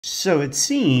So it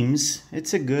seems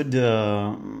it's a good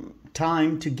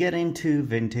time to get into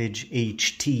vintage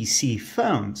HTC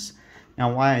phones.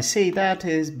 Now why I say that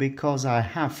is because I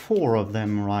have 4 of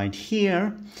them right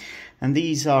here, and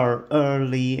these are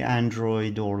early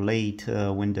Android or late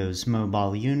Windows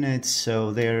mobile units,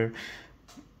 so they're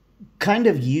kind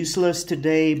of useless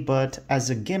today, but as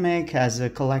a gimmick, as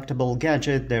a collectible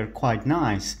gadget, they're quite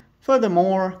nice.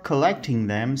 Furthermore, collecting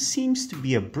them seems to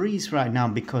be a breeze right now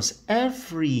because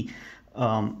every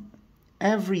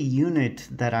unit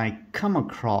that I come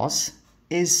across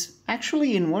is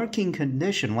actually in working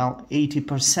condition. Well,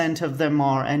 80% of them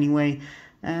are anyway,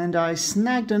 and I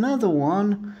snagged another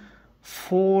one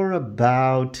for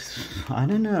about, I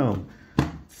don't know,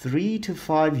 3 to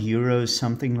 5 euros,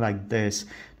 something like this.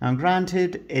 Now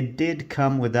granted, it did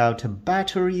come without a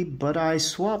battery, but I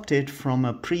swapped it from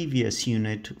a previous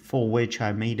unit for which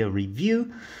I made a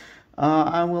review.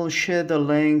 I will share the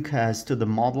link as to the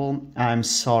model. I'm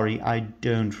sorry, I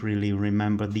don't really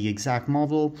remember the exact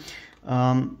model,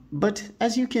 but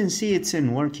as you can see, it's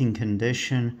in working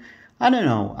condition. I don't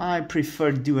know, I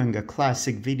prefer doing a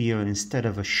classic video instead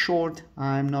of a short.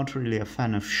 I'm not really a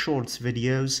fan of shorts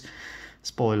videos.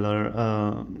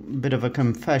 Spoiler, bit of a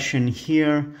confession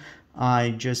here.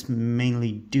 I just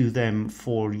mainly do them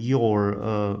for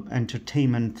your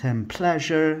entertainment and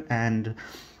pleasure, and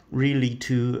really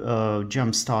to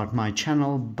jumpstart my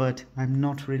channel, but I'm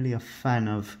not really a fan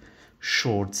of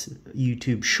shorts,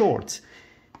 YouTube shorts.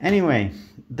 Anyway,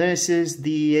 this is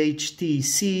the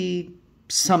HTC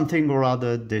something or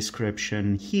other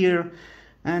description here,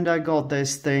 and I got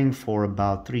this thing for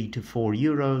about 3 to 4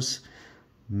 euros.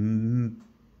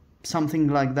 Something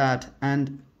like that,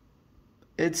 and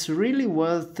it's really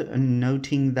worth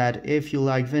noting that if you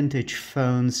like vintage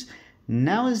phones,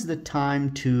 now is the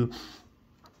time to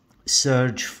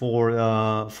search for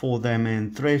them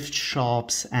in thrift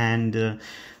shops and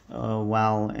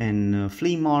well, in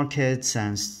flea markets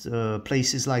and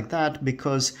places like that,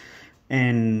 because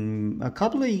in a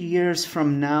couple of years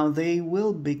from now they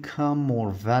will become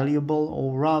more valuable,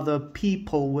 or rather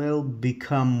people will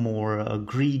become more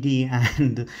greedy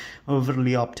and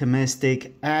overly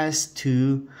optimistic as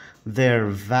to their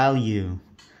value.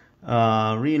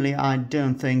 Really, I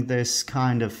don't think this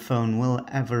kind of phone will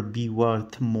ever be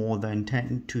worth more than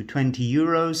 10 to 20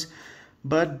 euros,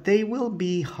 but they will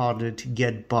be harder to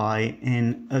get by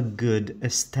in a good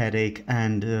aesthetic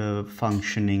and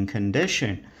functioning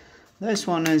condition. This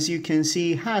one, as you can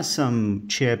see, has some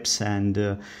chips and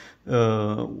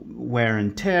wear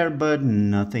and tear, but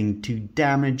nothing too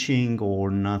damaging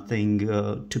or nothing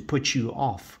to put you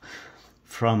off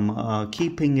from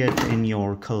keeping it in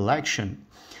your collection.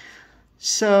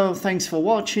 So thanks for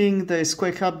watching this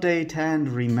quick update, and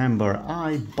remember,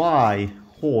 I buy,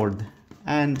 hoard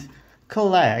and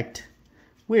collect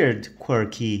weird,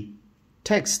 quirky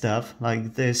tech stuff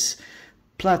like this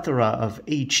plethora of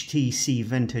HTC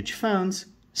vintage phones,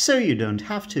 so you don't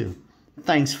have to.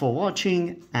 Thanks for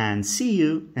watching, and see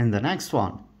you in the next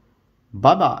one.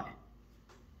 Bye bye.